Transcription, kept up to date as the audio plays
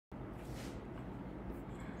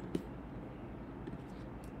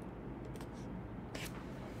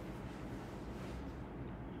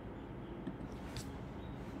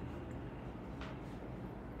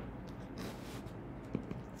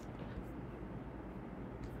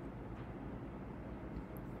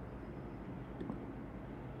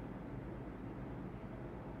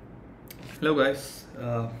Hello guys,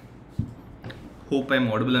 hope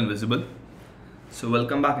I'm audible and visible. So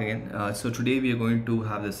welcome back again. So today we are going to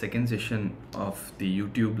have the second session of the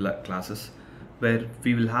YouTube classes where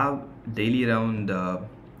we will have daily around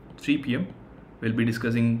 3 p.m. We'll be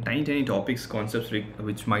discussing tiny topics, concepts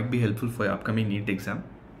which might be helpful for your upcoming NEET exam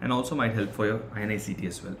and also might help for your INICT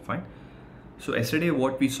as well. Fine. So yesterday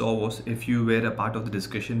what we saw was, if you were a part of the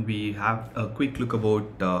discussion, we have a quick look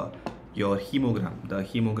about your hemogram,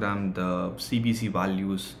 the CBC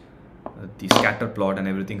values, the scatter plot and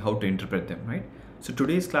everything, how to interpret them, right? So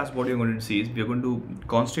today's class, what you're going to see is we are going to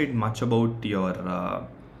concentrate much about your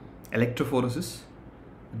electrophoresis,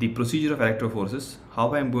 the procedure of electrophoresis,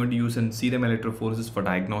 how I'm going to use in serum electrophoresis for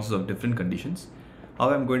diagnosis of different conditions, how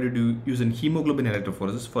I'm going to use in hemoglobin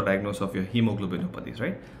electrophoresis for diagnosis of your hemoglobinopathies,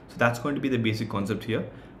 right? So that's going to be the basic concept here.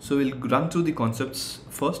 So we'll run through the concepts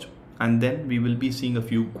first, and then we will be seeing a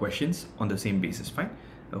few questions on the same basis. Fine.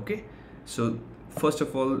 Okay. So first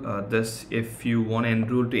of all, if you want to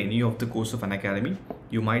enroll to any of the course of Unacademy,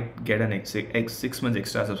 you might get an 6 months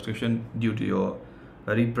extra subscription due to your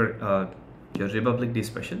Republic Day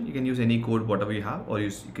special. You can use any code, whatever you have, or you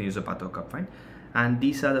can use a Patho Cup. Fine. And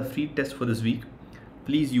these are the free tests for this week.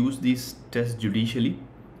 Please use these tests judicially.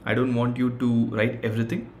 I don't want you to write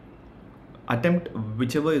everything. Attempt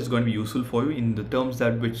whichever is going to be useful for you in the terms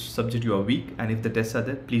that which subject you are weak, and if the tests are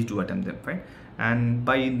there, please do attempt them. Fine. And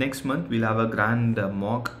by next month we'll have a grand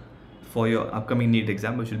mock for your upcoming NEET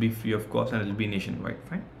exam, which will be free of cost and it will be nationwide.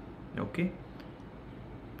 Fine. Okay.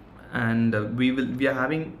 And we are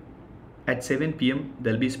having at 7 p.m.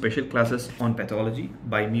 there'll be special classes on pathology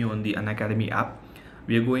by me on the Unacademy app.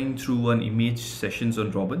 We are going through an image sessions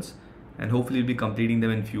on Robbins, and hopefully we'll be completing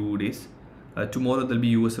them in few days. Tomorrow there'll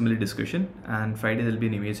be USMLE discussion, and Friday there'll be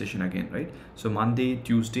an image session again, right? So Monday,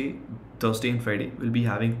 Tuesday, Thursday and Friday we'll be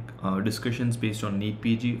having discussions based on NEET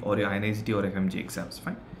PG or your INICT or FMG exams.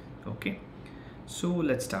 Fine. Okay. So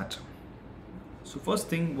let's start. So first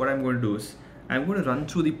thing, what I'm going to do is I'm going to run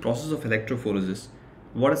through the process of electrophoresis.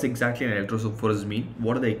 What does exactly an electrophoresis mean?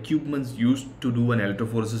 What are the equipments used to do an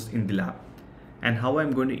electrophoresis in the lab? And how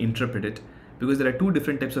I'm going to interpret it, because there are two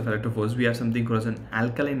different types of electrophoresis. We have something called as an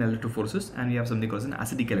alkaline electrophoresis and we have something called as an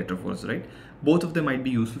acidic electrophoresis, right? Both of them might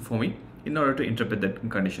be useful for me in order to interpret that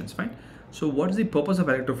conditions. Fine. So what is the purpose of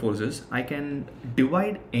electrophoresis? I can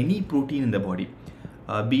divide any protein in the body,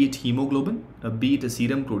 be it hemoglobin, be it a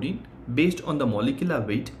serum protein, based on the molecular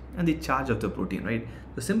weight and the charge of the protein, right?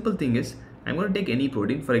 The simple thing is, I'm going to take any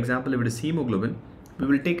protein. For example, if it is hemoglobin, we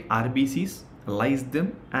will take RBCs, lyse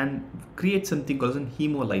them and create something called as an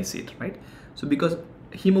hemolysate, right? So because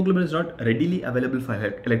hemoglobin is not readily available for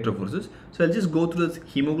electrophoresis, so I'll just go through the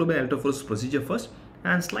hemoglobin electrophoresis procedure first,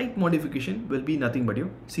 and slight modification will be nothing but your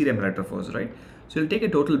serum electrophoresis, right? So you'll take a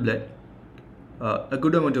total blood, a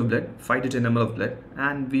good amount of blood, 5 to 10 ml of blood,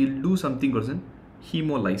 and we'll do something called an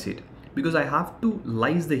hemolysate, because I have to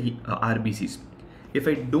lyse the RBCs. If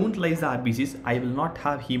I don't lyse the RBCs, I will not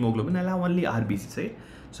have hemoglobin, I'll have only RBCs, right?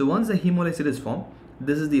 So once the hemolysate is formed,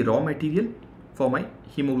 this is the raw material for my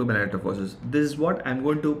hemoglobin electrophoresis. This is what I'm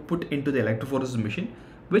going to put into the electrophoresis machine,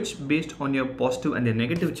 which based on your positive and the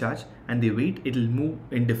negative charge and the weight, it will move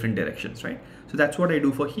in different directions, right? So that's what I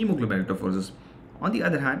do for hemoglobin electrophoresis. On the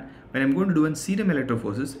other hand, when I'm going to do in serum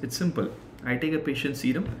electrophoresis, it's simple. I take a patient's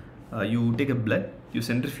serum, you take a blood, you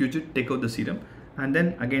centrifuge it, take out the serum, and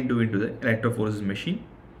then again do into the electrophoresis machine,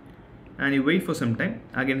 and you wait for some time.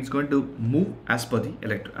 Again, it's going to move as per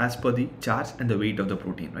the charge and the weight of the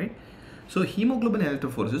protein, right? So hemoglobin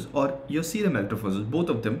electrophoresis or your serum electrophoresis, both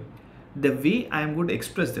of them, the way I am going to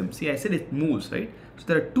express them, see, I said it moves, right? So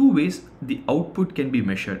there are two ways the output can be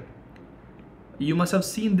measured. You must have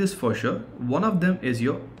seen this for sure. One of them is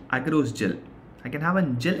your agarose gel. I can have a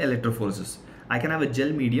gel electrophoresis. I can have a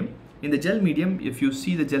gel medium. In the gel medium, if you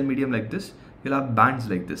see the gel medium like this, you'll have bands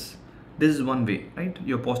like this. This is one way, right?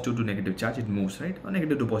 Your positive to negative charge, it moves, right? Or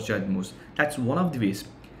negative to positive charge, it moves. That's one of the ways.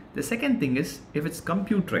 The second thing is, if it's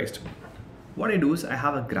computerized, what I do is I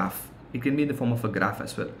have a graph. It can be in the form of a graph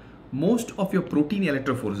as well. Most of your protein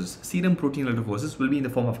electrophoresis, serum protein electrophoresis, will be in the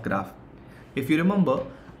form of graph. If you remember,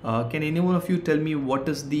 can any one of you tell me what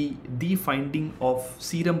is the finding of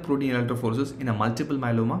serum protein electrophoresis in a multiple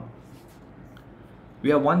myeloma? We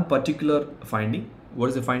have one particular finding. What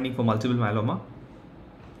is the finding for multiple myeloma?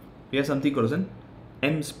 We have something called as an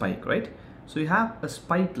M spike, right? So you have a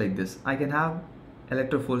spike like this. I can have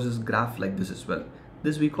electrophoresis graph like this as well.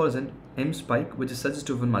 This we call as an M spike, which is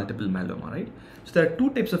suggestive of multiple myeloma, right? So there are two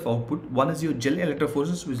types of output. One is your gel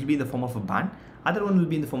electrophoresis, which will be in the form of a band. Other one will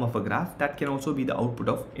be in the form of a graph. That can also be the output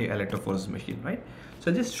of a electrophoresis machine, right? So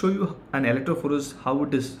I'll just show you an electrophoresis,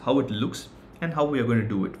 how it looks and how we are going to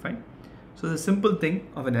do it. Fine. So the simple thing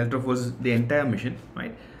of an electrophoresis, the entire mission,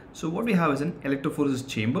 right? So what we have is an electrophoresis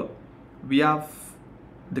chamber. We have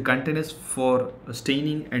the containers for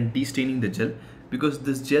staining and destaining the gel, because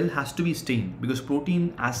this gel has to be stained, because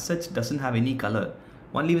protein as such doesn't have any color.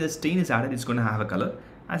 Only when the stain is added, it's going to have a color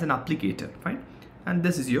as an applicator, fine. And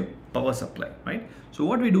this is your power supply, right? So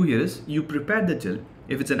what we do here is you prepare the gel.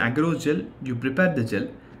 If it's an agarose gel, you prepare the gel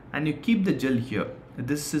and you keep the gel here.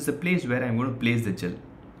 This is the place where I'm going to place the gel.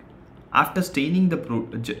 After staining the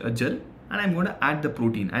gel, and I'm going to add the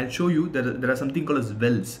protein. I'll show you that there are something called as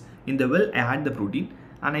wells. In the well, I add the protein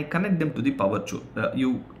and I connect them to the power source.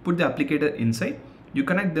 You put the applicator inside, you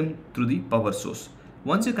connect them through the power source.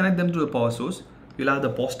 Once you connect them to the power source, you'll have the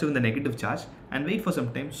positive and the negative charge, and wait for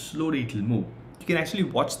some time, slowly it will move. You can actually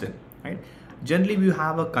watch them, right? Generally, we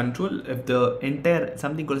have a control if the entire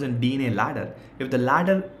something called as a DNA ladder. If the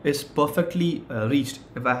ladder is perfectly reached,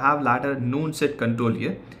 if I have ladder known set control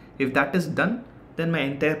here, if that is done, then my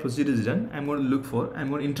entire procedure is done. I'm going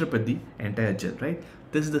to interpret the entire gel, right?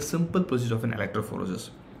 This is the simple procedure of an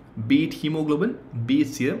electrophoresis. Be it hemoglobin, be it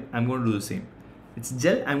serum, I'm going to do the same. It's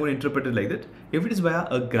gel, I'm going to interpret it like that. If it is via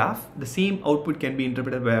a graph, the same output can be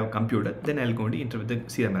interpreted via a computer, then I'll go to interpret the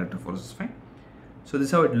serum electrophoresis, fine. So this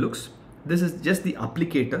is how it looks. This is just the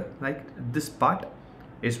applicator, right? This part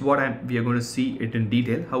is what we are going to see it in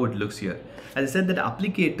detail, how it looks here. As I said, that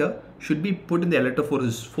applicator should be put in the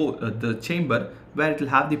electrophoresis the chamber, where it will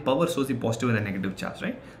have the power source, the positive and the negative charge,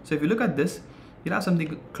 right? So if you look at this, you have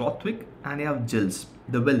something cloth wick and you have gels,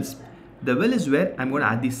 the wells. The well is where I'm going to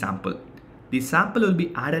add the sample. The sample will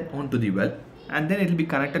be added onto the well, and then it will be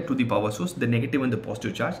connected to the power source, the negative and the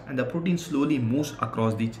positive charge, and the protein slowly moves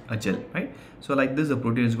across the gel, right? So like this, the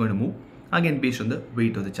protein is going to move, again based on the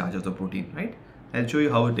weight of the charge of the protein, right? I'll show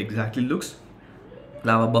you how it exactly looks.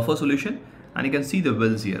 We'll have a buffer solution, and you can see the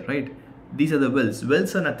wells here, right? These are the wells.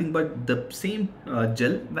 Wells are nothing but the same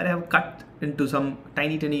gel where I have cut into some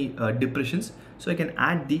tiny depressions, so I can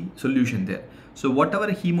add the solution there. So whatever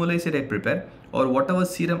hemolysis I prepare or whatever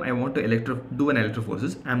serum I want to do an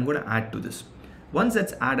electrophoresis, I'm going to add to this. Once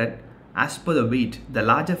that's added, as per the weight, the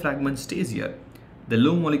larger fragment stays here. The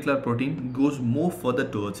low molecular protein goes more further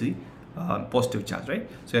towards the positive charge, right?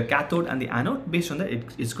 So your cathode and the anode, based on that,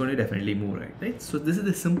 it's going to definitely move, right? So this is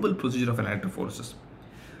the simple procedure of an electrophoresis.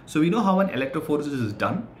 So we know how an electrophoresis is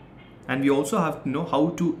done, and we also have to know how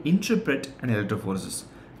to interpret an electrophoresis.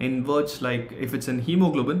 In words like, if it's in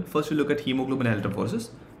hemoglobin, first we look at hemoglobin electrophoresis.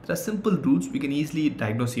 There are simple rules, we can easily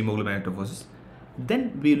diagnose hemoglobin electrophoresis.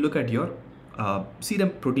 Then we look at your serum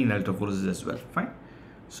protein electrophoresis as well, fine.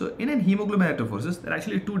 So in an hemoglobin electrophoresis, there are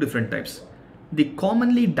actually two different types. The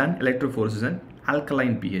commonly done electrophoresis is an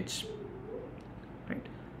alkaline pH.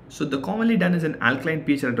 So the commonly done is an alkaline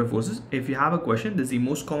pH electrophoresis. If you have a question, this is the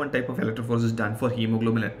most common type of electrophoresis done for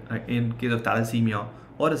hemoglobin in case of thalassemia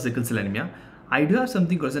or a sickle cell anemia. I do have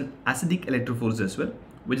something called an acidic electrophoresis as well,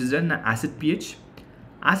 which is done at acid pH.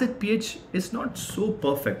 Acid pH is not so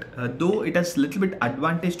perfect, though it has a little bit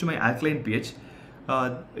advantage to my alkaline pH.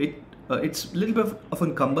 It's a little bit of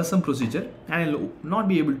a cumbersome procedure, and I'll not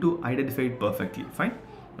be able to identify it perfectly, fine.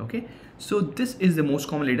 Okay, so this is the most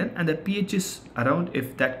commonly done, and the pH is around,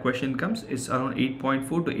 if that question comes, is around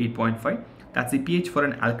 8.4 to 8.5. That's the pH for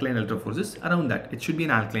an alkaline electrophoresis. Around that, it should be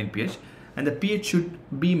an alkaline pH, and the pH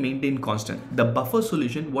should be maintained constant. The buffer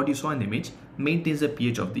solution, what you saw in the image, maintains the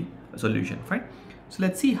pH of the solution, fine. So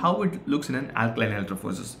let's see how it looks in an alkaline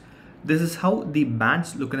electrophoresis. This is how the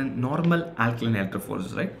bands look in a normal alkaline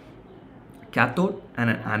electrophoresis, right? Cathode and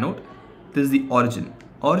an anode. This is the origin.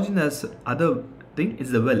 Origin as other thing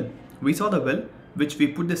is the well. We saw the well which we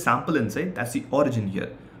put the sample inside. That's the origin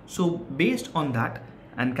here. So based on that,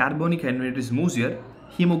 and carbonic anhydrase moves here,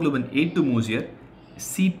 hemoglobin A2 moves here,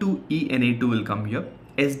 C2E and A2 will come here,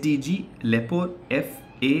 SDG, LEPOR, F,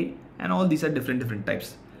 A, and all these are different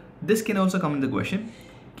types. This can also come in the question.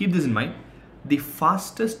 Keep this in mind. The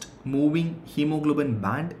fastest moving hemoglobin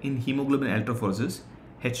band in hemoglobin electrophoresis,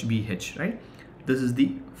 HBH, right? This is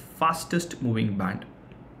the fastest moving band.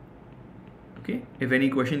 Okay, if any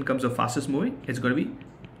question comes of fastest moving, it's going to be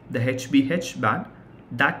the HBH band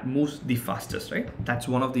that moves the fastest, right? That's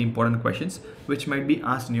one of the important questions which might be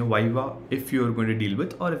asked in your Viva if you're going to deal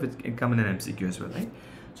with, or if it can come in an MCQ as well, right?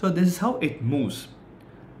 So this is how it moves.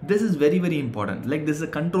 This is very important. Like, this is a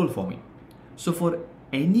control for me. So for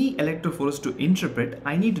any electrophoresis to interpret,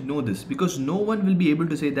 I need to know this, because no one will be able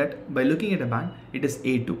to say that by looking at a band it is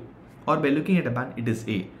A2, or by looking at a band it is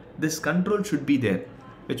A. This control should be there,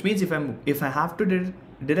 which means if I have to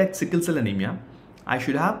detect sickle cell anemia, I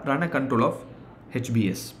should have run a control of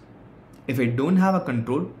HBS. If I don't have a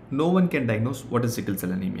control, no one can diagnose what is sickle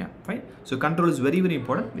cell anemia, fine. So control is very, very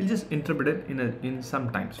important. We'll just interpret it in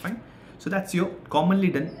some times, fine. So that's your commonly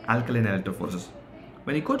done alkaline electrophoresis.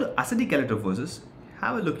 When you go to acidic electrophoresis,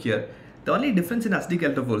 have a look here. The only difference in acidic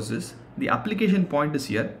electrophoresis is the application point is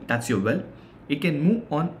here. That's your well. It can move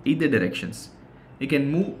on either directions. It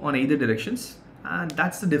can move on either directions, and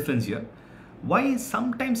that's the difference here. Why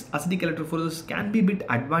sometimes acidic electrophoresis can be a bit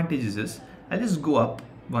advantageous is, I'll just go up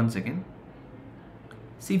 1 second.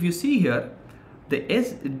 See, if you see here, the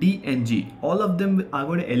S, D and G, all of them are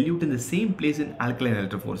going to elute in the same place in alkaline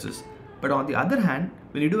electrophoresis. But on the other hand,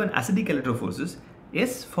 when you do an acidic electrophoresis,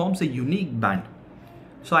 S forms a unique band.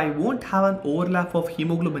 So I won't have an overlap of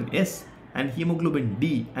hemoglobin S and hemoglobin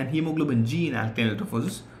D and hemoglobin G in alkaline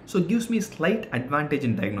electrophoresis. So it gives me a slight advantage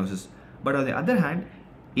in diagnosis. But on the other hand,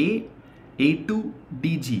 A, A2,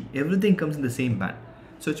 DG, everything comes in the same band.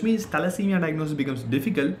 So which means thalassemia diagnosis becomes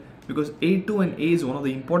difficult because A2 and A is one of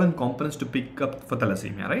the important components to pick up for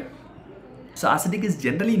thalassemia, right? So acidic is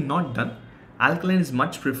generally not done. Alkaline is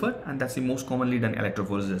much preferred, and that's the most commonly done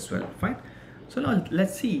electrophoresis as well, fine? So now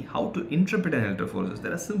let's see how to interpret an electrophoresis.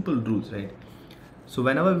 There are simple rules, right? So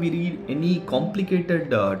whenever we read any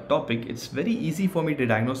complicated topic, it's very easy for me to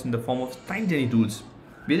diagnose in the form of tiny rules.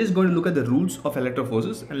 We're just going to look at the rules of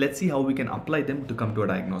electrophoresis and let's see how we can apply them to come to a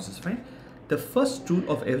diagnosis, fine? The first rule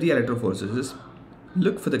of every electrophoresis is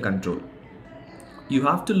look for the control. You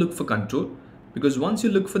have to look for control because once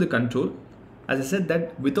you look for the control, as I said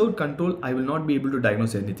that without control, I will not be able to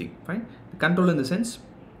diagnose anything, fine? The control in the sense,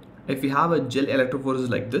 if we have a gel electrophoresis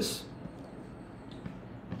like this,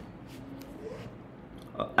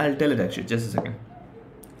 I'll tell it actually, just a second.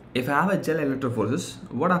 If I have a gel electrophoresis,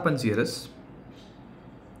 what happens here is,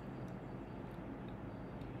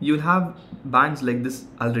 you'll have bands like this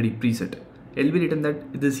already preset. It will be written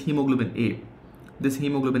that this hemoglobin A, this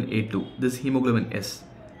hemoglobin A2, this hemoglobin S.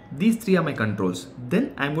 These three are my controls.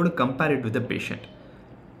 Then I'm going to compare it with the patient.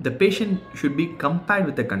 The patient should be compared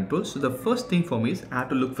with the control. So the first thing for me is I have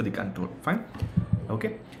to look for the control. Fine.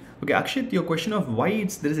 Okay. Okay, Akshit, your question of why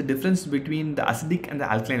there is a difference between the acidic and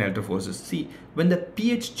the alkaline electrophoresis. See, when the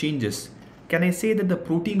pH changes, can I say that the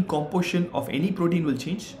protein composition of any protein will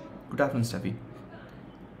change? Good afternoon, Steffi.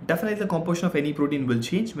 Definitely the composition of any protein will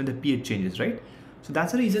change when the pH changes, right? So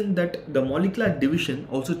that's the reason that the molecular division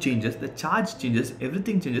also changes, the charge changes,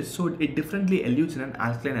 everything changes. So it differently elutes in an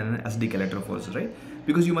alkaline and an acidic electrophoresis, right?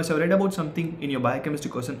 Because you must have read about something in your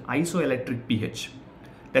biochemistry course on isoelectric pH.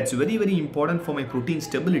 That's very, very important for my protein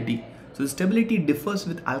stability. So the stability differs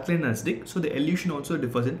with alkaline and acidic. So the elution also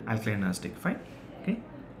differs in alkaline and acidic, fine? Okay,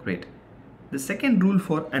 great. The second rule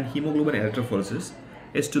for an hemoglobin electrophoresis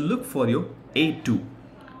is to look for your A2.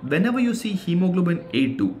 Whenever you see hemoglobin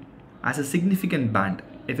A2 as a significant band,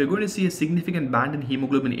 if you're going to see a significant band in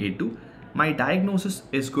hemoglobin A2, my diagnosis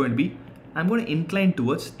is going to be, I'm going to incline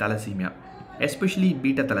towards thalassemia, especially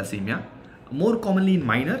beta thalassemia, more commonly in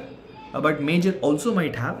minor, but major also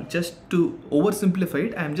might have. Just to oversimplify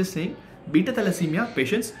it, I'm just saying beta thalassemia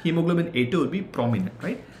patients, hemoglobin A2 will be prominent,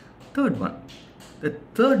 right? Third one, the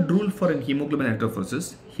third rule for a hemoglobin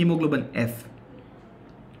electrophoresis, hemoglobin F.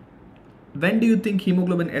 When do you think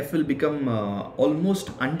hemoglobin F will become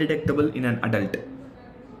almost undetectable in an adult?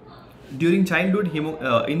 During childhood,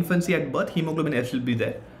 infancy at birth, hemoglobin F will be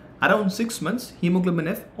there. Around 6 months, hemoglobin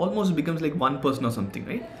F almost becomes like 1% or something,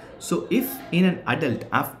 right? So if in an adult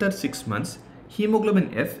after 6 months,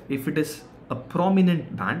 hemoglobin F, if it is a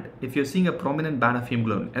prominent band, if you're seeing a prominent band of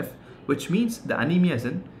hemoglobin F, which means the anemia is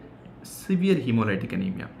in severe hemolytic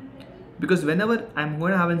anemia. Because whenever I'm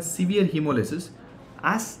going to have a severe hemolysis,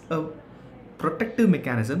 as a protective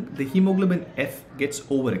mechanism, the hemoglobin F gets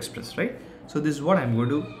overexpressed, right? So this is what I'm going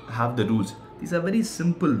to have the rules. These are very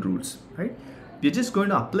simple rules, right? We're just going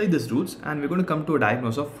to apply these rules and we're going to come to a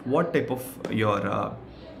diagnosis of what type of your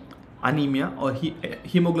anemia or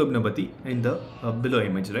hemoglobinopathy in the below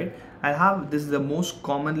image, right? I have this is the most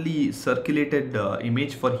commonly circulated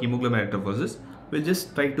image for hemoglobin electrophoresis. We'll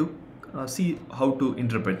just try to see how to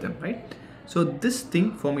interpret them, right? So this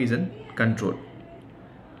thing for me is in control.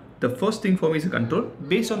 The first thing for me is a control.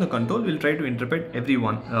 Based on the control, we'll try to interpret every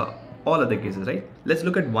one, all other cases, right? Let's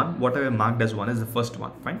look at one. Whatever marked as one is the first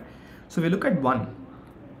one, fine? So we look at one.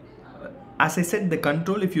 As I said, the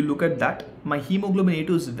control, if you look at that, my hemoglobin A2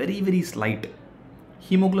 is very, very slight.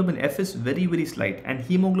 Hemoglobin F is very, very slight, and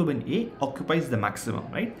hemoglobin A occupies the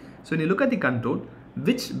maximum, right? So when you look at the control,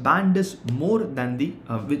 which band is more than the,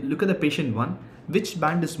 look at the patient one, which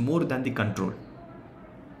band is more than the control?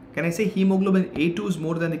 Can I say hemoglobin A2 is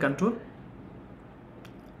more than the control?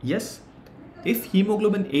 Yes. If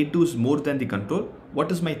hemoglobin A2 is more than the control,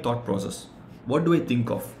 what is my thought process? What do I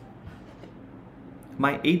think of?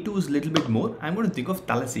 my A2 is a little bit more, I'm going to think of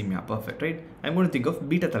thalassemia. Perfect, right? I'm going to think of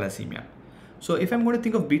beta thalassemia. So if I'm going to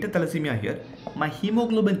think of beta thalassemia here, my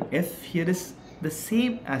hemoglobin F here is the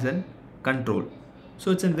same as an control.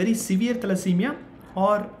 So it's a very severe thalassemia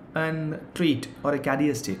or an trait or a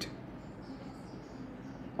carrier state.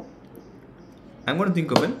 I'm going to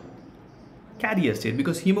think of a carrier state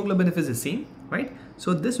because hemoglobin F is the same, right?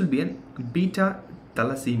 So this will be a beta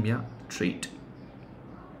thalassemia trait.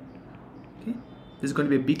 Okay, this is going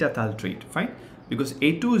to be a beta thal trait, fine, because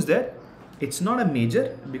A2 is there. It's not a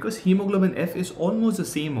major because hemoglobin F is almost the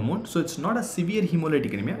same amount, so it's not a severe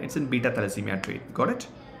hemolytic anemia, it's in beta thalassemia trait. Got it?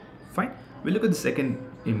 Fine. We'll look at the second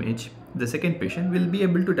image. The second patient will be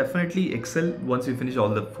able to definitely excel once we finish all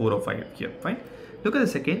the 4 or 5 here. Fine. Look at the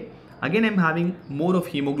second. Again, I'm having more of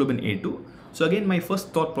hemoglobin A2. So again, my first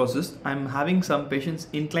thought process, I'm having some patients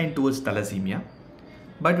inclined towards thalassemia.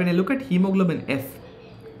 But when I look at hemoglobin F,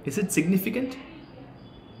 is it significant?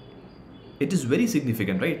 It is very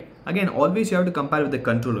significant, right? Again, always you have to compare with the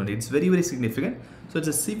control only. It's very, very significant. So it's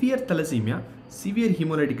a severe thalassemia, severe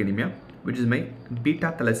hemolytic anemia, which is my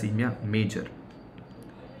beta thalassemia major.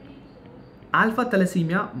 Alpha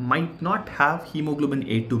thalassemia might not have hemoglobin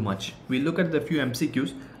A2 much. We look at the few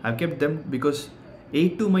MCQs. I've kept them because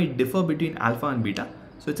A2 might differ between alpha and beta.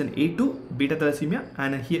 So it's an A2 beta thalassemia,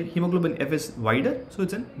 and here hemoglobin F is wider. So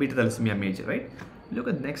it's a beta thalassemia major, right? Look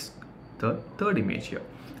at the next third image here.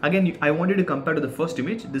 Again, I wanted to compare to the first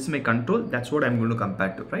image. This is my control. That's what I'm going to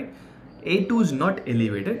compare to, right? A2 is not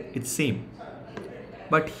elevated. It's same.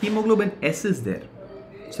 But hemoglobin S is there.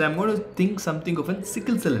 So I'm going to think something of a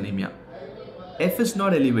sickle cell anemia. F is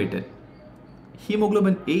not elevated.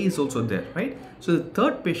 Hemoglobin A is also there, right? So the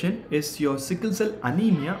third patient is your sickle cell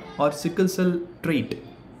anemia or sickle cell trait.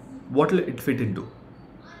 What will it fit into?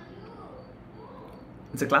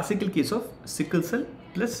 It's a classical case of sickle cell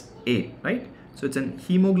plus A, right? So it's an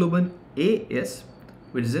hemoglobin AS,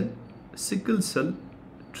 which is a sickle cell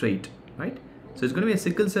trait, right? So it's going to be a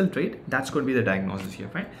sickle cell trait. That's going to be the diagnosis here,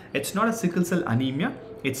 right? It's not a sickle cell anemia.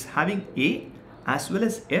 It's having A as well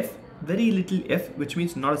as F, very little F, which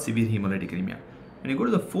means not a severe hemolytic anemia. When you go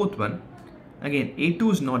to the fourth one, again,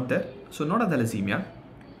 A2 is not there. So not a thalassemia.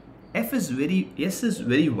 S is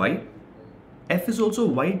very wide. F is also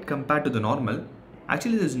wide compared to the normal.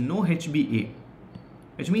 Actually, there's no HbA,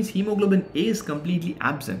 which means hemoglobin A is completely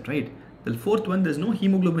absent, right? The fourth one, there's no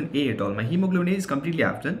hemoglobin A at all. My hemoglobin A is completely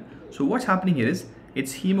absent. So what's happening here is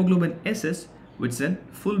it's hemoglobin SS, which is a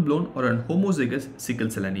full-blown or an homozygous sickle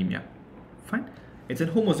cell anemia. Fine. It's a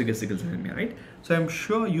homozygous sickle cell anemia, right? So I'm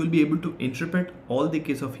sure you'll be able to interpret all the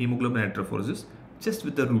case of hemoglobin electrophoresis just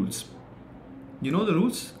with the rules. You know the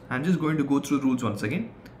rules? I'm just going to go through the rules once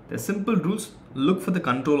again. The simple rules: look for the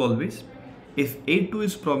control always. If A2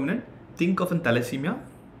 is prominent, think of an thalassemia,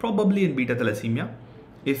 probably in beta thalassemia.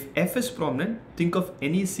 If F is prominent, think of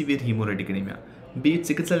any severe hemolytic anemia, be it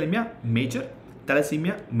sickle cell anemia, major,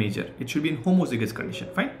 thalassemia, major. It should be in homozygous condition.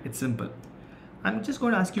 Fine, it's simple. I'm just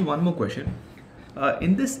going to ask you one more question.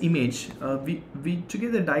 In this image, we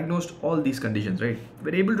together diagnosed all these conditions, right?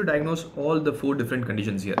 We're able to diagnose all the 4 different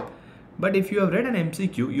conditions here. But if you have read an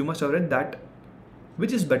MCQ, you must have read that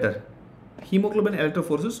which is better, hemoglobin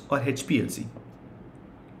electrophoresis or HPLC?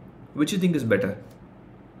 Which you think is better?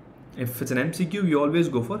 If it's an MCQ, you always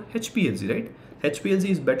go for HPLC, right? HPLC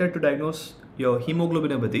is better to diagnose your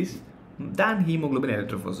hemoglobinopathies than hemoglobin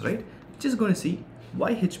electrophoresis, right? Just going to see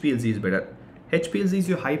why HPLC is better. HPLC is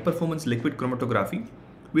your high performance liquid chromatography.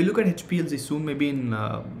 We'll look at HPLC soon, maybe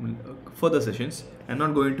in further sessions. I'm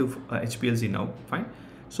not going to HPLC now, fine.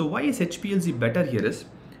 So why is HPLC better here is,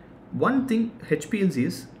 one thing, HPLC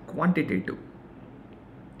is quantitative.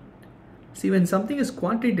 See, when something is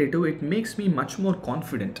quantitative, it makes me much more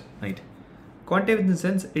confident, right? Quantitative in the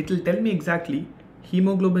sense, it will tell me exactly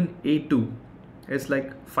hemoglobin A2 is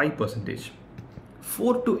like 5%.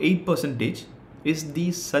 4 to 8% is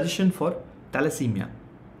the suggestion for thalassemia.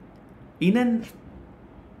 In a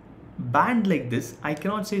band like this, I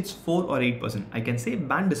cannot say it's 4 or 8%. I can say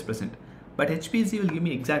band is present, but HPLC will give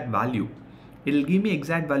me exact value. It will give me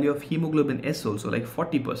exact value of hemoglobin S also, like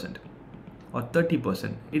 40% or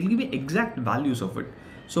 30%. It will give me exact values of it.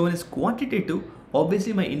 So when it's quantitative,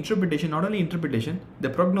 obviously my interpretation, not only interpretation, the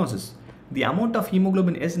prognosis, the amount of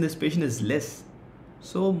hemoglobin S in this patient is less.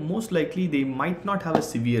 So most likely they might not have a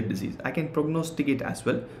severe disease. I can prognosticate as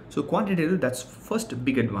well. So quantitative, that's first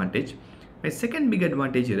big advantage. My second big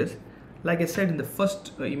advantage here is, like I said in the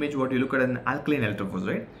first image, what you look at an alkaline electrophoresis,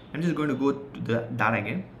 right? I'm just going to go to that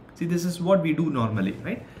again. See, this is what we do normally,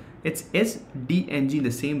 right? It's S, D, and G in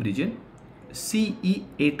the same region, C, E,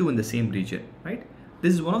 A2 in the same region, right?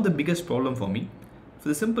 This is one of the biggest problem for me. For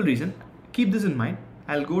the simple reason, keep this in mind.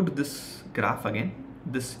 I'll go to this graph again,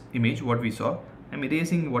 this image, what we saw. I'm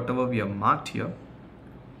erasing whatever we have marked here.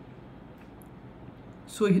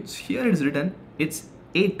 So here it is written, it's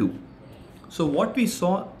A2. So what we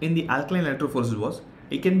saw in the alkaline electrophoresis was,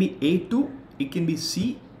 it can be A2, it can be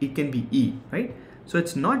C, it can be E, right? So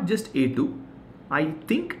it's not just A2. I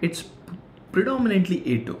think it's predominantly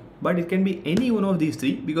A2, but it can be any one of these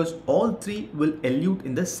three because all three will elute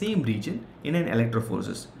in the same region in an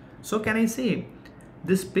electrophoresis. So can I say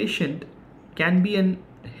this patient can be an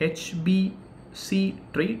HBC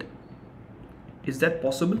trait? Is that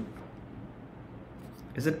possible?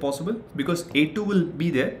 Is it possible? Because A2 will be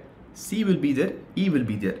there, C will be there, E will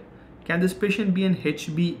be there. Can this patient be an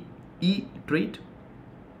HBE trait?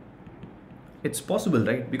 It's possible,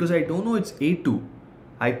 right? Because I don't know it's A2.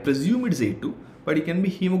 I presume it's A2, but it can be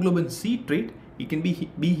hemoglobin C trait, it can be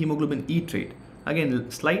hemoglobin E trait. Again,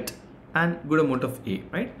 slight and good amount of A,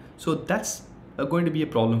 right? So that's going to be a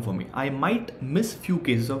problem for me. I might miss few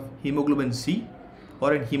cases of hemoglobin C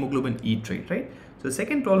or a hemoglobin E trait, right? So the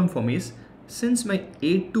second problem for me is, since my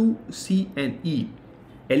A2, C and E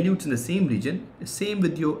elutes in the same region, same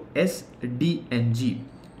with your S, D and G,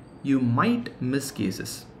 you might miss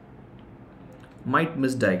cases, might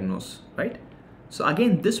misdiagnose, right? So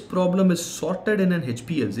again, this problem is sorted in an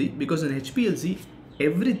HPLC because in HPLC,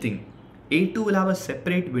 everything, A2 will have a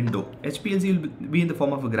separate window. HPLC will be in the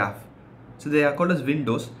form of a graph. So they are called as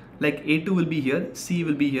windows, like A2 will be here, C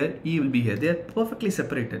will be here, E will be here. They are perfectly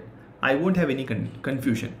separated. I won't have any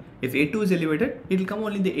confusion. If A2 is elevated, it will come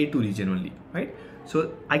only in the A2 region only, right?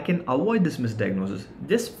 So I can avoid this misdiagnosis.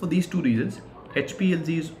 Just for these two reasons,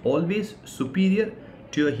 HPLC is always superior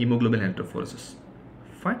to a hemoglobin electrophoresis.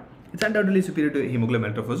 Fine. It's undoubtedly superior to a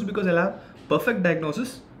hemoglobin electrophoresis because I'll have perfect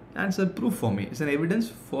diagnosis and it's a proof for me. It's an evidence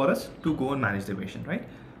for us to go and manage the patient, right?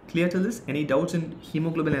 Clear till this? Any doubts in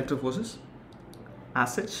hemoglobin electrophoresis?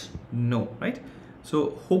 As such, no, right?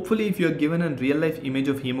 So hopefully if you are given a real life image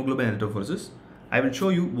of hemoglobin electrophoresis, I will show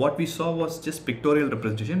you what we saw was just pictorial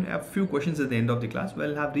representation. I have few questions at the end of the class where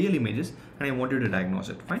I'll have real images and I want you to diagnose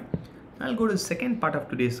it, fine? I'll go to the second part of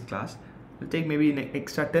today's class. It'll take maybe an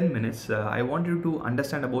extra 10 minutes. I want you to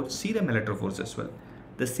understand about serum electrophoresis as well.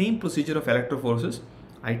 The same procedure of electrophoresis.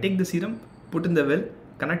 I take the serum, put in the well,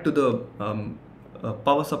 connect to the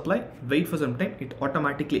power supply, wait for some time, it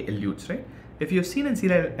automatically elutes, right? If you have seen in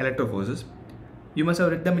serum electrophoresis, you must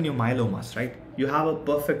have read them in your myelomas, right? You have a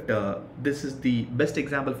perfect, this is the best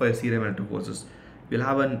example for a serum electrophoresis. You'll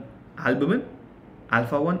have an albumin,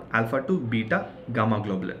 alpha 1, alpha 2, beta, gamma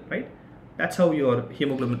globulin, right? That's how your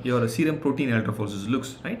hemoglobin, your serum protein electrophoresis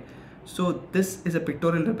looks, right? So this is a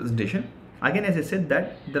pictorial representation. Again, as I said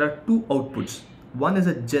that there are two outputs. One is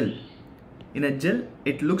a gel. In a gel,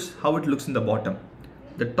 it looks how it looks in the bottom.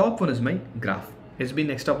 The top one is my graph. It's been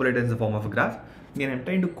extrapolated in the form of a graph. Again, I'm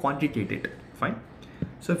trying to quantitate it, fine?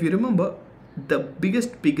 So if you remember, the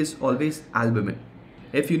biggest peak is always albumin.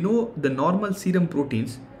 If you know the normal serum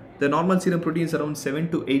proteins, the normal serum protein is around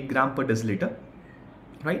 7 to 8 gram per deciliter,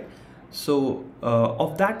 right? So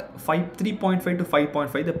of that 3.5 to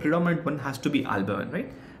 5.5, the predominant one has to be albumin,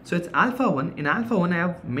 right? So it's alpha 1. In alpha 1, I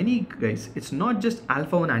have many guys. It's not just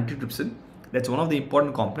alpha 1 antitrypsin. That's one of the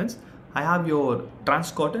important components. I have your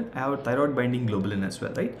transcortin, I have a thyroid binding globulin as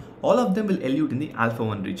well, right? All of them will elute in the alpha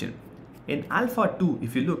 1 region. In alpha 2,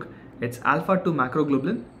 if you look, it's alpha 2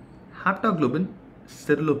 macroglobulin, haptoglobin,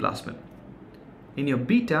 ceruloplasmin. In your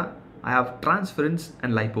beta, I have transferins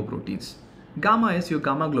and lipoproteins. Gamma is your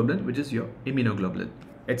gamma globulin, which is your immunoglobulin.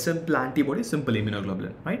 It's simple antibody, simple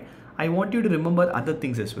immunoglobulin, right? I want you to remember other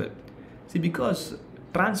things as well. See, because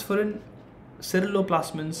transferrin,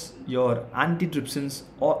 ceruloplasmins, your antitrypsins,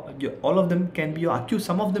 all of them can be your acute,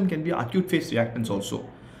 some of them can be your acute phase reactants also.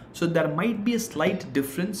 So there might be a slight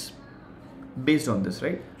difference based on this,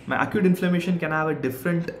 right? My acute inflammation can have a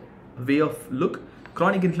different way of look.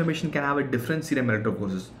 Chronic inflammation can have a different serum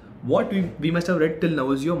electrophoresis. What we must have read till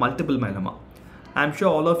now is your multiple myeloma. I'm sure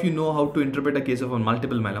all of you know how to interpret a case of a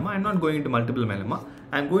multiple myeloma. I'm not going into multiple myeloma.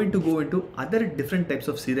 I'm going to go into other different types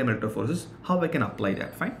of serum electrophoresis, how I can apply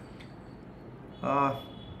that, fine?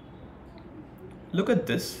 Look at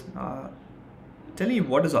this. Tell me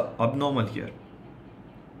what is abnormal here.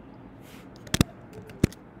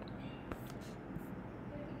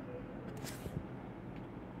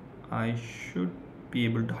 I should be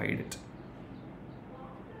able to hide it.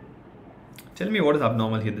 Tell me what is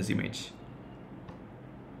abnormal here in this image.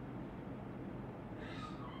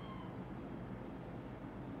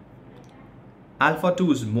 Alpha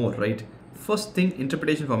 2 is more, right? First thing,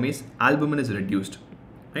 interpretation for me is albumin is reduced,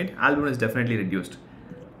 right? Albumin is definitely reduced.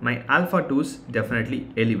 My alpha 2 is definitely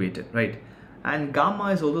elevated, right? And gamma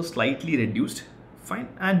is also slightly reduced fine,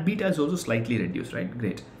 and beta is also slightly reduced, right?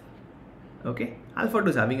 Great. Okay, alpha 2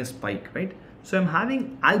 is having a spike, right? So I'm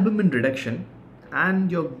having albumin reduction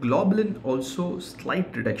and your globulin also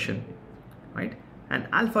slight reduction, right? And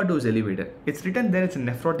alpha 2 is elevated. It's written there, it's a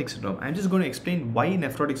nephrotic syndrome. I'm just going to explain why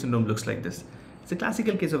nephrotic syndrome looks like this. It's a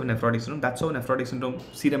classical case of a nephrotic syndrome. That's how nephrotic syndrome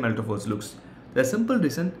serum electrophores looks. The simple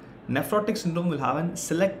reason, nephrotic syndrome will have a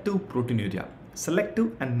selective proteinuria,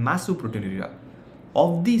 selective and massive proteinuria.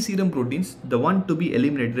 Of the serum proteins, the one to be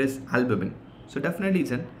eliminated is albumin. So definitely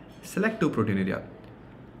it's a selective proteinuria.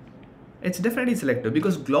 It's definitely selective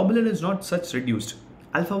because globulin is not such reduced.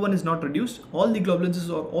 Alpha 1 is not reduced. All the globulins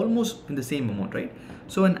are almost in the same amount, right?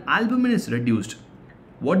 So when albumin is reduced,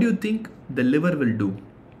 what do you think the liver will do?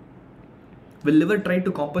 Will liver try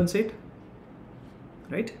to compensate?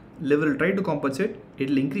 Right? Liver will try to compensate. It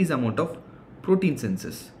will increase the amount of protein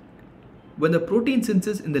synthesis. When the protein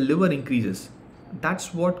synthesis in the liver increases,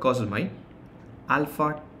 that's what causes my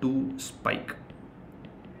alpha 2 spike.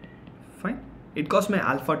 Fine. It caused my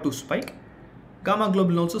alpha 2 spike. Gamma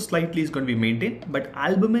globulin also slightly is going to be maintained, but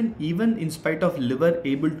albumin, even in spite of liver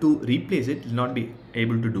able to replace it, will not be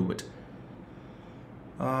able to do it.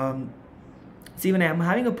 See, when I am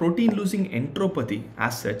having a protein losing enteropathy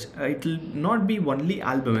as such, it will not be only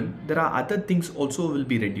albumin. There are other things also will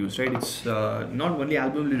be reduced, right? It's not only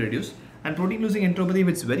albumin will be reduced, and protein losing enteropathy, if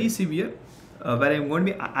it's very severe, where I'm going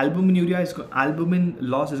to be albumin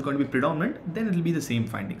loss is going to be predominant, then it will be the same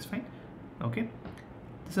findings, fine. Okay.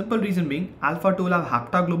 The simple reason being, alpha 2 will have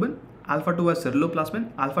haptoglobin, alpha 2 has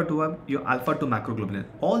ceruloplasmin, alpha 2 have your alpha 2 macroglobulin.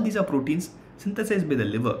 All these are proteins synthesized by the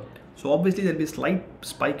liver. So obviously there will be a slight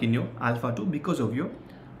spike in your alpha 2 because of your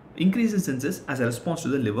increase in synthesis as a response to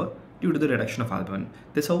the liver due to the reduction of albumin.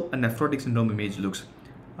 This is how a nephrotic syndrome image looks.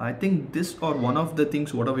 I think this or one of the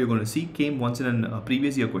things whatever you're going to see came once in a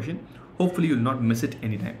previous year question. Hopefully you will not miss it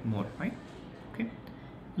anytime more, right? Okay.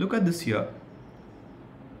 Look at this here.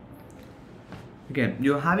 Again,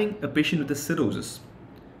 you're having a patient with a cirrhosis.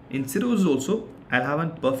 In cirrhosis also, I'll have a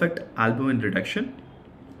perfect albumin reduction,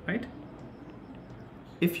 right?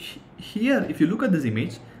 If you look at this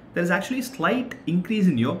image, there is actually a slight increase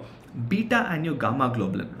in your beta and your gamma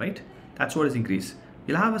globulin, right? That's what is increased.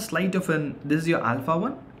 You'll have a slight of this is your alpha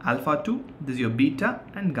 1, alpha 2, this is your beta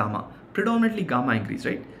and gamma. Predominantly gamma increase,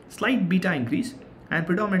 right? Slight beta increase and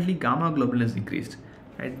predominantly gamma globulin is increased.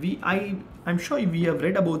 Right? I'm sure we have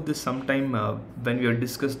read about this sometime when we have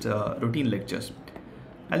discussed routine lectures.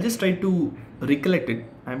 I'll just try to recollect it.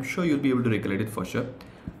 I'm sure you'll be able to recollect it for sure.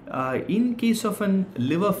 In case of an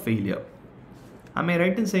liver failure, am I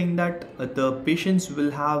right in saying that the patients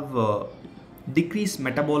will have decreased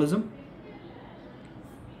metabolism?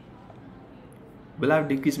 Will have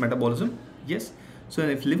decreased metabolism? Yes. So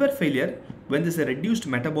if liver failure, when there's a reduced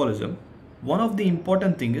metabolism, one of the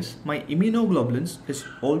important thing is my immunoglobulins is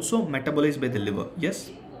also metabolized by the liver. Yes,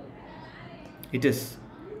 it is.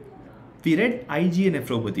 We read IgA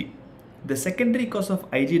nephropathy. The secondary cause of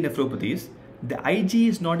IgA nephropathy is the Ig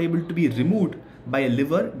is not able to be removed by a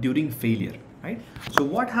liver during failure, right? So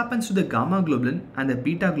what happens to the gamma globulin and the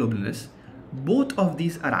beta globulin is both of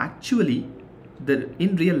these are actually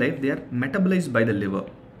in real life they are metabolized by the liver.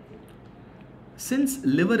 Since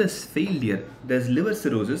liver is failure, there's liver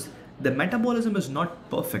cirrhosis, the metabolism is not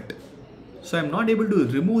perfect. So I'm not able to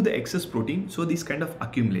remove the excess protein. So these kind of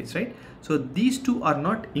accumulates, right? So these two are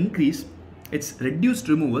not increased. It's reduced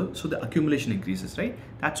removal. So the accumulation increases, right?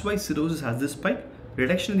 That's why cirrhosis has this spike.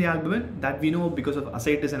 Reduction in the albumin that we know because of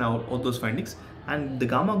ascites and all those findings. And the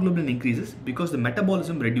gamma globulin increases because the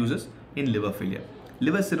metabolism reduces in liver failure.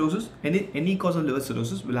 Liver cirrhosis, any cause of liver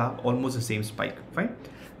cirrhosis will have almost the same spike, fine?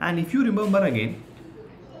 And if you remember again,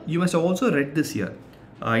 you must have also read this here.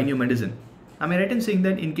 In your medicine. Am I right in saying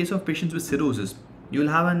that in case of patients with cirrhosis, you will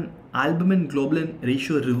have an albumin globulin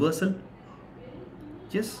ratio reversal?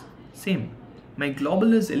 Yes, same. My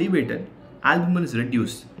globulin is elevated, albumin is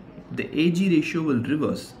reduced. The AG ratio will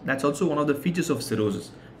reverse. That's also one of the features of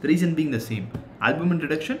cirrhosis. The reason being the same. Albumin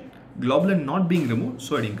reduction, globulin not being removed,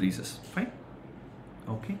 so it increases. Fine.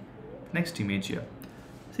 Okay. Next image here.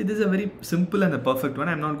 See, this is a very simple and a perfect one.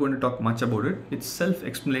 I'm not going to talk much about it. It's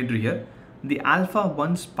self-explanatory here. The alpha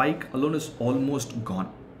 1 spike alone is almost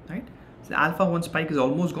gone, right? So the alpha 1 spike is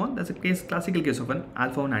almost gone. That's a classical case of an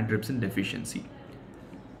alpha 1 antitrypsin deficiency.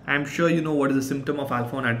 I'm sure you know what is the symptom of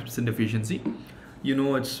alpha 1 antitrypsin deficiency. You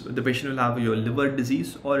know, it's the patient will have your liver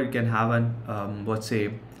disease, or it can have an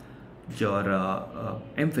your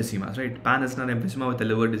emphysema, right? Pan-acinar emphysema with a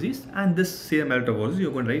liver disease, and this serum electrophores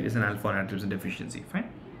you're going to write is an alpha 1 antitrypsin deficiency. Fine.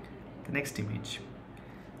 The next image.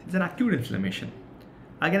 It's an acute inflammation.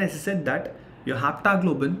 Again, as I said that Your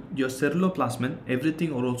haptoglobin, your ceruloplasmin,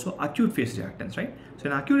 everything are also acute phase reactants, right? So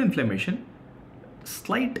in acute inflammation,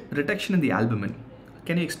 slight reduction in the albumin.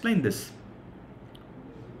 Can you explain this?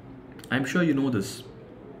 I'm sure you know this.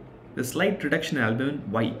 The slight reduction in albumin,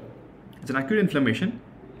 why? It's an acute inflammation.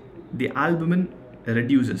 The albumin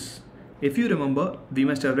reduces. If you remember, we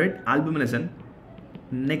must have read albumin is a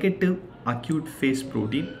negative acute phase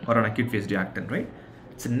protein or an acute phase reactant, right?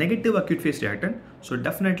 It's a negative acute phase reactant, so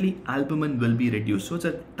definitely albumin will be reduced. So it's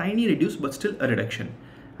a tiny reduce, but still a reduction.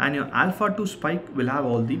 And your alpha-2 spike will have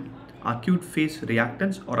all the acute phase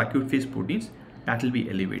reactants or acute phase proteins that will be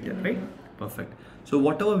elevated, right? Perfect. So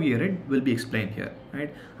whatever we read will be explained here,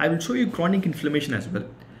 right? I will show you chronic inflammation as well.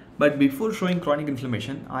 But before showing chronic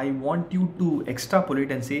inflammation, I want you to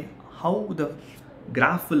extrapolate and say how the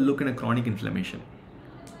graph will look in a chronic inflammation.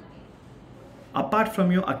 Apart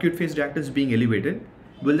from your acute phase reactants being elevated,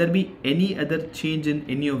 will there be any other change in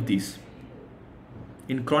any of these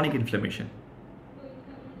in chronic inflammation?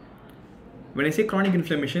 When I say chronic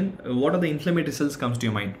inflammation, what are the inflammatory cells comes to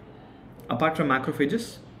your mind? Apart from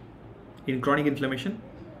macrophages, in chronic inflammation,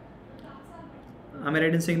 am I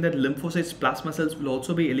right in saying that lymphocytes, plasma cells will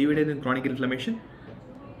also be elevated in chronic inflammation?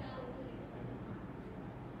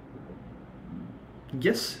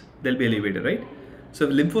 Yes, they'll be elevated, right? So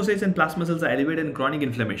if lymphocytes and plasma cells are elevated in chronic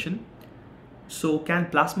inflammation, so can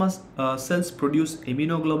plasma cells produce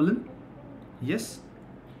immunoglobulin? Yes.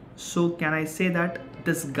 So can I say that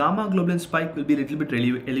this gamma globulin spike will be a little bit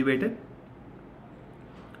elevated?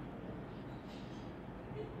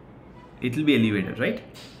 It will be elevated, right?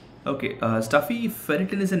 Okay, Stuffy,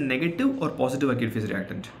 ferritin is a negative or positive acute phase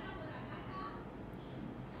reactant?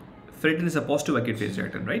 Ferritin is a positive acute phase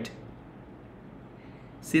reactant, right?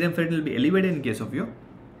 Serum ferritin will be elevated in case of your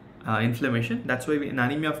inflammation. That's why in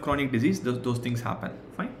anemia of chronic disease, those things happen.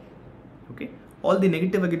 Fine. Okay. All the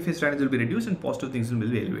negative acute phase reactants will be reduced and positive things will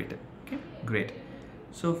be elevated. Okay. Great.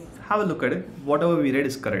 So have a look at it. Whatever we read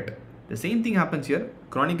is correct. The same thing happens here.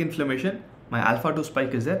 Chronic inflammation, my alpha-2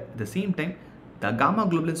 spike is there. At the same time, the gamma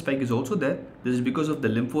globulin spike is also there. This is because of the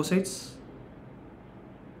lymphocytes.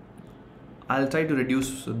 I'll try to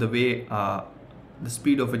reduce the way, the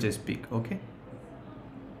speed of which I speak. Okay.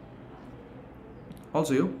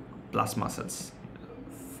 Also your plasma cells.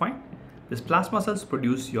 Fine. This plasma cells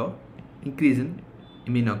produce your increase in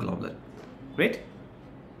immunoglobulin. Great.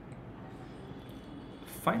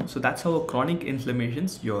 Fine. So that's how chronic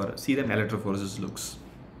inflammations, your serum electrophoresis looks.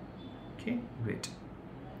 Okay, great.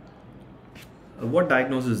 What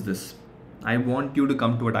diagnosis is this? I want you to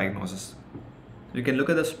come to a diagnosis. You can look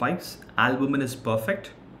at the spikes. Albumin is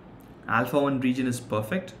perfect. Alpha-1 region is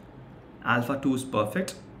perfect. Alpha-2 is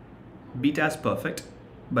perfect. Beta is perfect,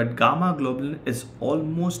 but gamma globulin is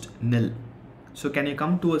almost nil. So can you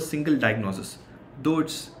come to a single diagnosis? Though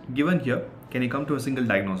it's given here, can you come to a single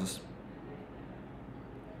diagnosis?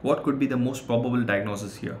 What could be the most probable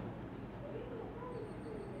diagnosis here?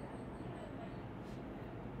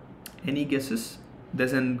 Any guesses?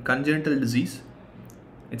 There's a congenital disease.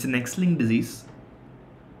 It's an X-linked disease.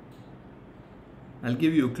 I'll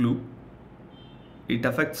give you a clue. It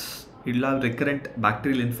will have recurrent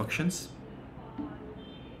bacterial infections.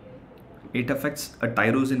 It affects a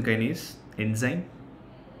tyrosine kinase enzyme.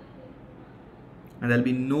 And there'll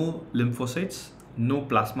be no lymphocytes, no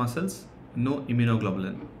plasma cells, no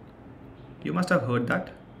immunoglobulin. You must have heard that.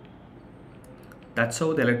 That's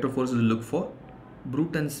how the electrophoresis will look for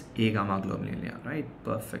Bruton's A gamma globulinemia, right?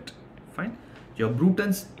 Perfect. Fine. Your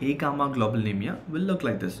Bruton's A gamma globulinemia will look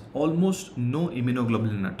like this. Almost no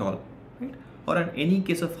immunoglobulin at all, right? Or in any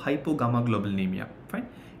case of hypogammaglobulinemia, fine.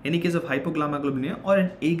 Any case of hypogammaglobulinemia or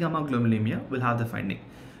an A gamma globulinemia will have the finding.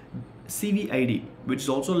 CVID, which is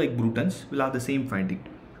also like Bruton's, will have the same finding.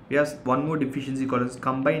 We have one more deficiency called as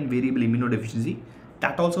combined variable immunodeficiency.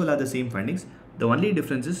 That also will have the same findings. The only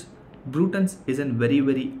difference is Bruton's is in very,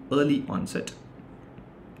 very early onset.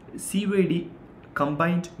 CVID,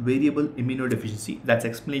 combined variable immunodeficiency, that's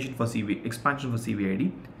explanation for expansion for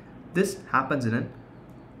CVID. This happens in an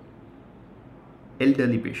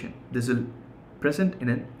elderly patient. This will present in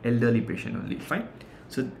an elderly patient only. Fine.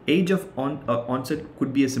 So age of onset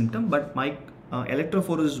could be a symptom, but my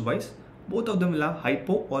electrophoresis wise, both of them will have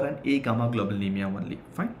hypo or an A gamma globulinemia only.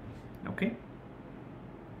 Fine. Okay.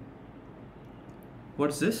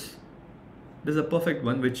 What's this? This is a perfect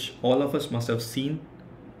one which all of us must have seen.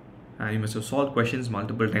 You must have solved questions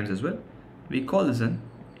multiple times as well. We call this an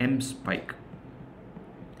M spike.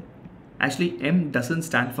 Actually, M doesn't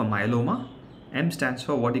stand for myeloma. M stands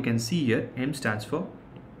for what you can see here. M stands for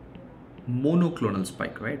monoclonal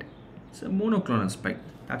spike, right? It's a monoclonal spike.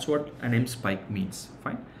 That's what an M spike means.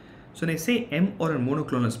 Fine. So when I say M or a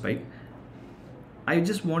monoclonal spike, I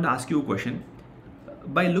just want to ask you a question.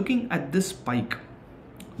 By looking at this spike,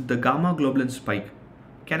 the gamma globulin spike,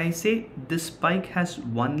 can I say this spike has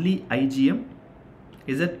only IgM?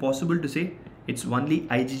 Is it possible to say it's only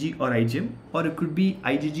IgG or IgM, or it could be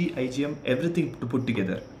IgG, IgM, everything to put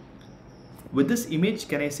together? With this image,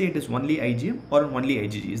 can I say it is only IgM or only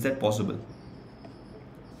IgG? Is that possible?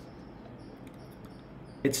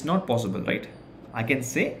 It's not possible, right? I can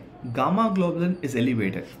say gamma globulin is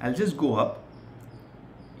elevated. I'll just go up.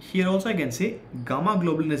 Here also I can say gamma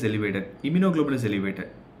globulin is elevated, immunoglobulin is elevated,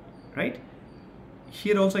 right?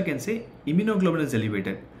 Here also I can say immunoglobulin is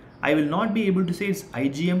elevated. I will not be able to say it's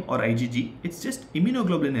IgM or IgG. It's just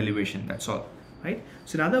immunoglobulin elevation, that's all, right?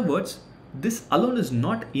 So in other words, this alone is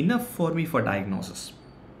not enough for me for diagnosis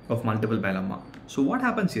of multiple myeloma. So what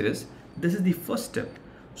happens here is, this is the first step.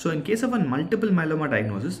 So in case of a multiple myeloma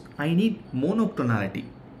diagnosis, I need monoclonality.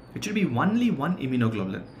 It should be only one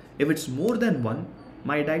immunoglobulin. If it's more than one,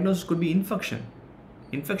 my diagnosis could be infection.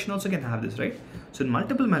 Infection also can have this, right? So in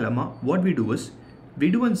multiple myeloma, what we do is, we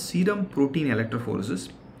do a serum protein electrophoresis.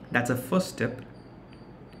 That's a first step.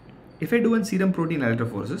 If I do a serum protein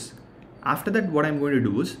electrophoresis, after that what I'm going to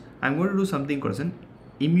do is, I'm going to do something called an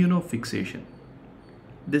immunofixation.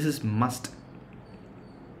 This is must.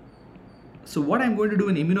 So what I'm going to do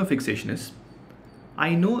in immunofixation is,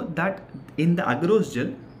 I know that in the agarose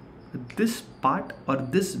gel, this part or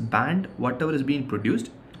this band, whatever is being produced,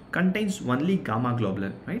 contains only gamma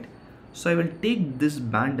globulin, right? So I will take this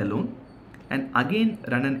band alone and again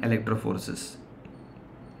run an electrophoresis.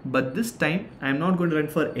 But this time I am not going to run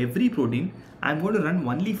for every protein. I am going to run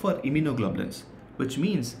only for immunoglobulins, which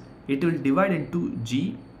means it will divide into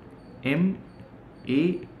G, M,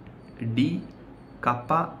 A, D,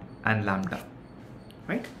 kappa and lambda,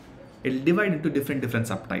 right? It will divide into different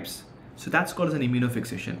subtypes. So that's called as an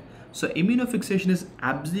immunofixation. So immunofixation is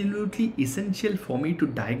absolutely essential for me to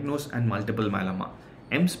diagnose and multiple myeloma.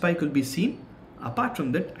 M spike will be seen. Apart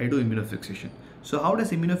from that, I do immunofixation. So how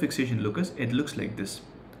does immunofixation look? It looks like this.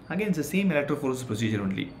 Again, it's the same electrophoresis procedure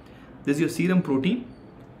only. This is your serum protein.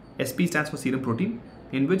 SP stands for serum protein,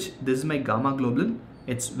 in which this is my gamma globulin.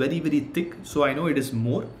 It's very thick, so I know it is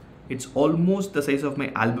more. It's almost the size of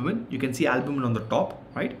my albumin. You can see albumin on the top,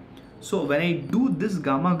 right? So when I do this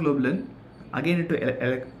gamma globulin again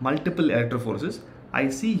into multiple electrophoresis, I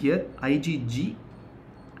see here IgG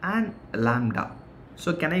and lambda.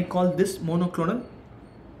 So can I call this monoclonal?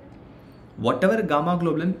 Whatever gamma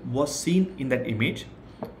globulin was seen in that image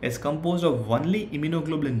is composed of only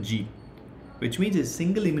immunoglobulin G, which means a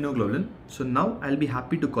single immunoglobulin. So now I'll be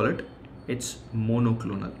happy to call it, it's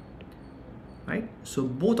monoclonal, right? So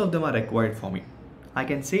both of them are required for me. I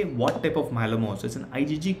can say what type of myeloma also. It's an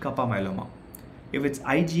IgG kappa myeloma. If it's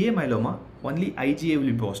IgA myeloma, only IgA will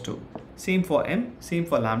be positive. Same for M, same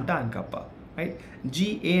for lambda and kappa, right?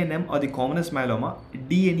 G, A and M are the commonest myeloma.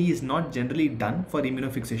 D and E is not generally done for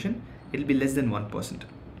immunofixation. It will be less than 1%.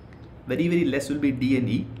 Very less will be D and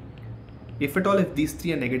E. If at all, if these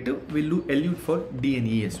three are negative, we'll elute for D and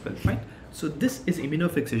E as well, right? So this is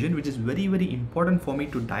immunofixation, which is very important for me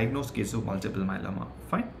to diagnose cases of multiple myeloma.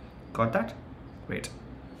 Fine, got that? Great.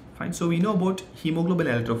 Fine. So we know about hemoglobin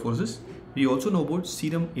electrophoresis. We also know about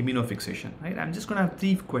serum immunofixation, right? I'm just going to have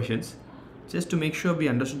 3 questions just to make sure we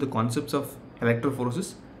understood the concepts of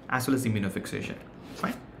electrophoresis as well as immunofixation.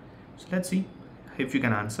 Fine. So let's see if you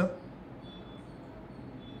can answer.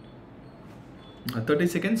 30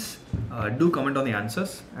 seconds. Do comment on the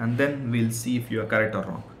answers and then we'll see if you are correct or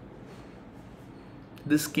wrong.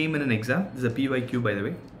 This came in an exam. This is a PYQ, by the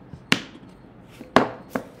way.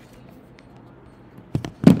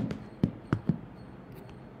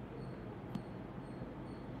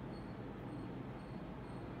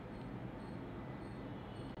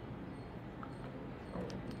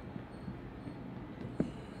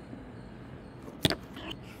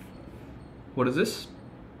 What is this?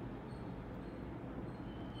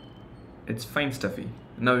 It's fine, Stuffy.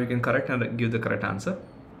 Now you can correct and give the correct answer.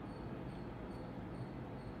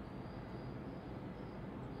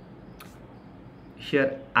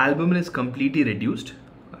 Here albumin is completely reduced,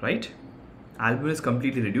 right? Albumin is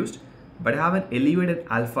completely reduced, but I have an elevated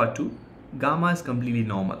alpha 2. Gamma is completely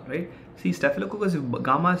normal, right? See, staphylococcus, if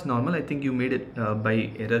gamma is normal, I think you made it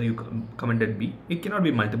by error, you commented B. It cannot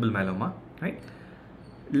be multiple myeloma, right?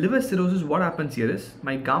 Liver cirrhosis, what happens here is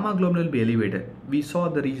my gamma globulin will be elevated. We saw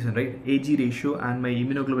the reason, right? AG ratio and my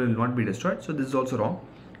immunoglobulin will not be destroyed. So this is also wrong.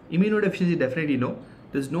 Immunodeficiency, definitely no.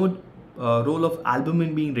 There's no role of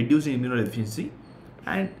albumin being reduced in immunodeficiency,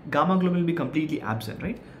 and gamma globulin will be completely absent,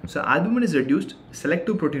 right? So albumin is reduced,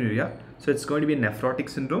 selective proteinuria. So it's going to be a nephrotic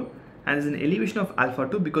syndrome. and there's an elevation of alpha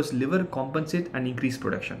 2 because liver compensate and increase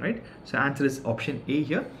production, right? So answer is option A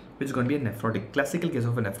here, which is going to be a nephrotic, classical case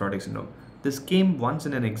of a nephrotic syndrome. This came once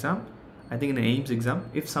in an exam, I think in an AIMS exam.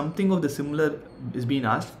 If something of the similar is being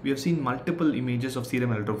asked, we have seen multiple images of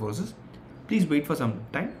serum electrophoresis. Please wait for some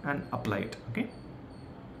time and apply it, okay?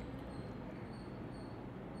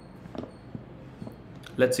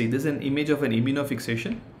 Let's see, this is an image of an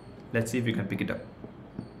immunofixation. Let's see if we can pick it up.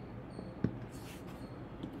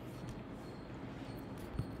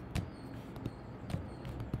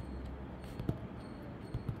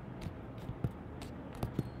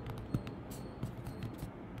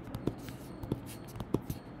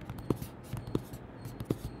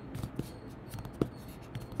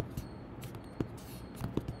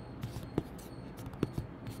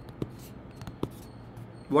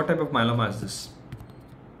 What type of myeloma is this?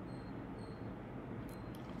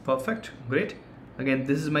 Perfect, great. Again,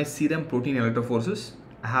 this is my serum protein electrophoresis.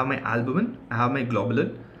 I have my albumin, I have my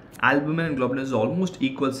globulin. Albumin and globulin is almost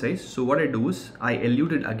equal size. So what I do is I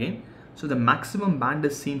elute it again. So the maximum band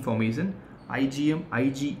is seen for me is in IgM,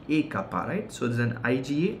 IgA kappa, right? So there's an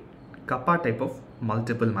IgA kappa type of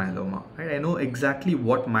multiple myeloma, right? I know exactly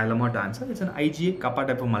what myeloma to answer. It's an IgA kappa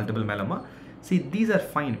type of multiple myeloma. See, these are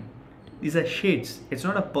fine. These are shades. It's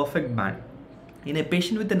not a perfect band. In a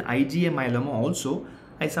patient with an IgA myeloma also,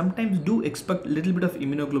 I sometimes do expect a little bit of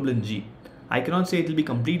immunoglobulin G. I cannot say it will be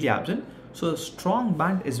completely absent. So a strong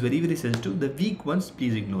band is very, very sensitive. The weak ones,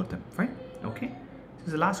 please ignore them. Fine. Okay. This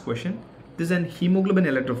is the last question. This is an hemoglobin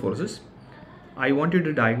electrophoresis. I want you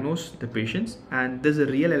to diagnose the patients, and this is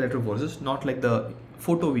a real electrophoresis, not like the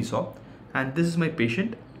photo we saw. And this is my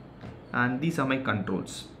patient, and these are my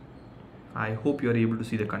controls. I hope you are able to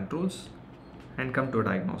see the controls and come to a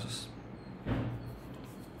diagnosis.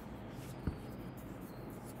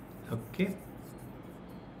 Okay.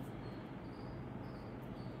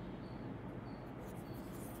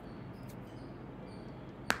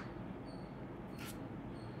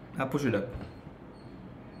 Now push it up.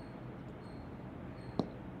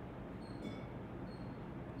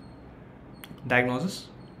 Diagnosis.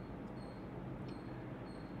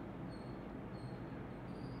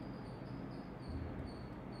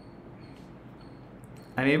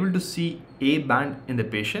 I'm able to see A band in the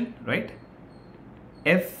patient, right?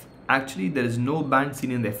 F, actually there is no band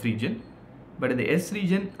seen in the F region, but in the S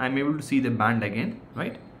region, I'm able to see the band again,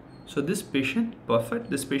 right? So this patient,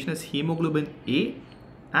 perfect. This patient has hemoglobin A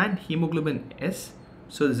and hemoglobin S.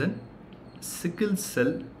 So there's a sickle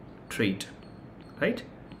cell trait, right?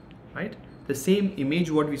 Right? The same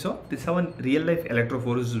image what we saw, this is how a real life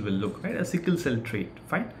electrophoresis will look, right? A sickle cell trait,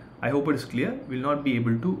 fine. I hope it is clear. We'll not be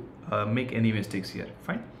able to make any mistakes here,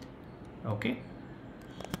 fine. Okay,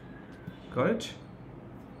 got it.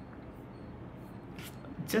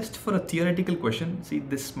 Just for a theoretical question, see,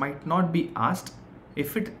 this might not be asked.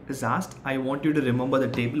 If it is asked, I want you to remember the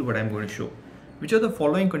table what I'm going to show. Which of the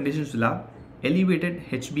following conditions will have elevated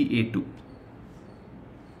HbA2?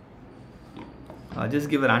 Just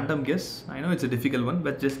give a random guess. I know it's a difficult one,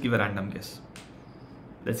 but just give a random guess.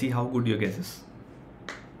 Let's see how good your guess is.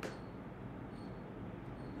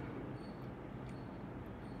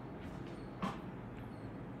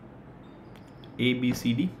 A, B,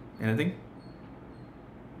 C, D, anything?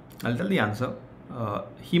 I'll tell the answer.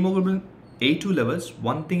 Hemoglobin A2 levels,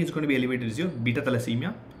 one thing is going to be elevated is your beta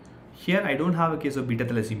thalassemia. Here I don't have a case of beta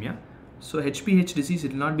thalassemia. So HPH disease,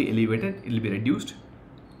 it will not be elevated, it will be reduced.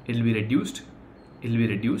 It will be reduced. It will be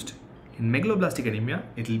reduced. In megaloblastic anemia,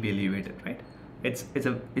 it will be elevated, right?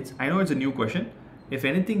 I know it's a new question. If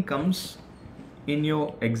anything comes in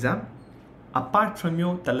your exam, apart from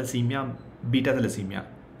your thalassemia, beta thalassemia,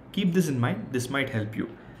 keep this in mind. This might help you.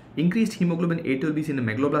 Increased hemoglobin A2 will be seen in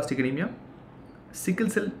megaloblastic anemia, sickle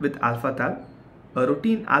cell with alpha thal, a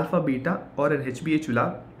routine alpha beta or an HbH will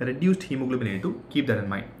have reduced hemoglobin A2. Keep that in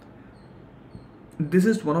mind. This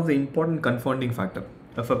is one of the important confounding factor.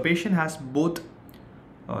 If a patient has both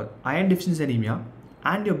iron deficiency anemia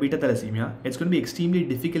and your beta thalassemia, it's going to be extremely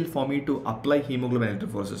difficult for me to apply hemoglobin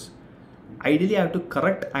electrophoresis. Ideally, I have to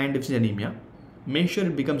correct iron deficiency anemia, make sure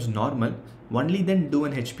it becomes normal, only then do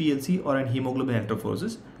an HPLC or an hemoglobin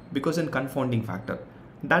electrophoresis, because a confounding factor.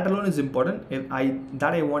 That alone is important.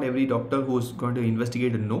 I want every doctor who is going to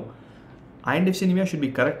investigate to know. Iron deficiency anemia should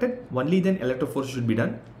be corrected, only then electrophoresis should be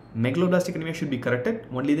done. Megaloblastic anemia should be corrected,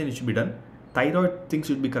 only then it should be done. Thyroid things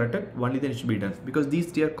should be corrected, only then it should be done, because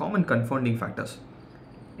these three are common confounding factors.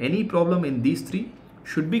 Any problem in these three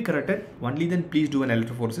should be corrected, only then please do an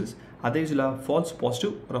electrophoresis. Otherwise you'll have false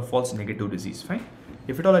positive or a false negative disease, fine.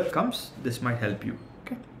 If at all it comes, this might help you,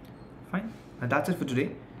 okay, fine. And that's it for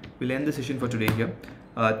today. We'll end the session for today here.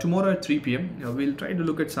 Tomorrow at 3 p.m. We'll try to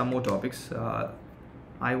look at some more topics.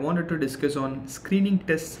 I wanted to discuss on screening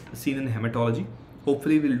tests seen in hematology.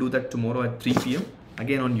 Hopefully we'll do that tomorrow at 3 p.m.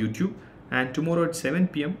 again on YouTube. And tomorrow at 7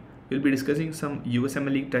 p.m. we'll be discussing some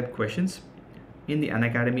USMLE type questions in the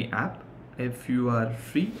Unacademy app. If you are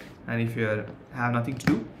free and if you have nothing to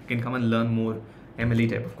do, you can come and learn more MLE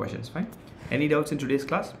type of questions. Fine. Any doubts in today's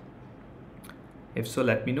class? If so,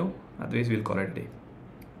 let me know. Otherwise, we'll call it a day.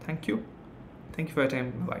 Thank you. Thank you for your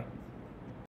time. Bye.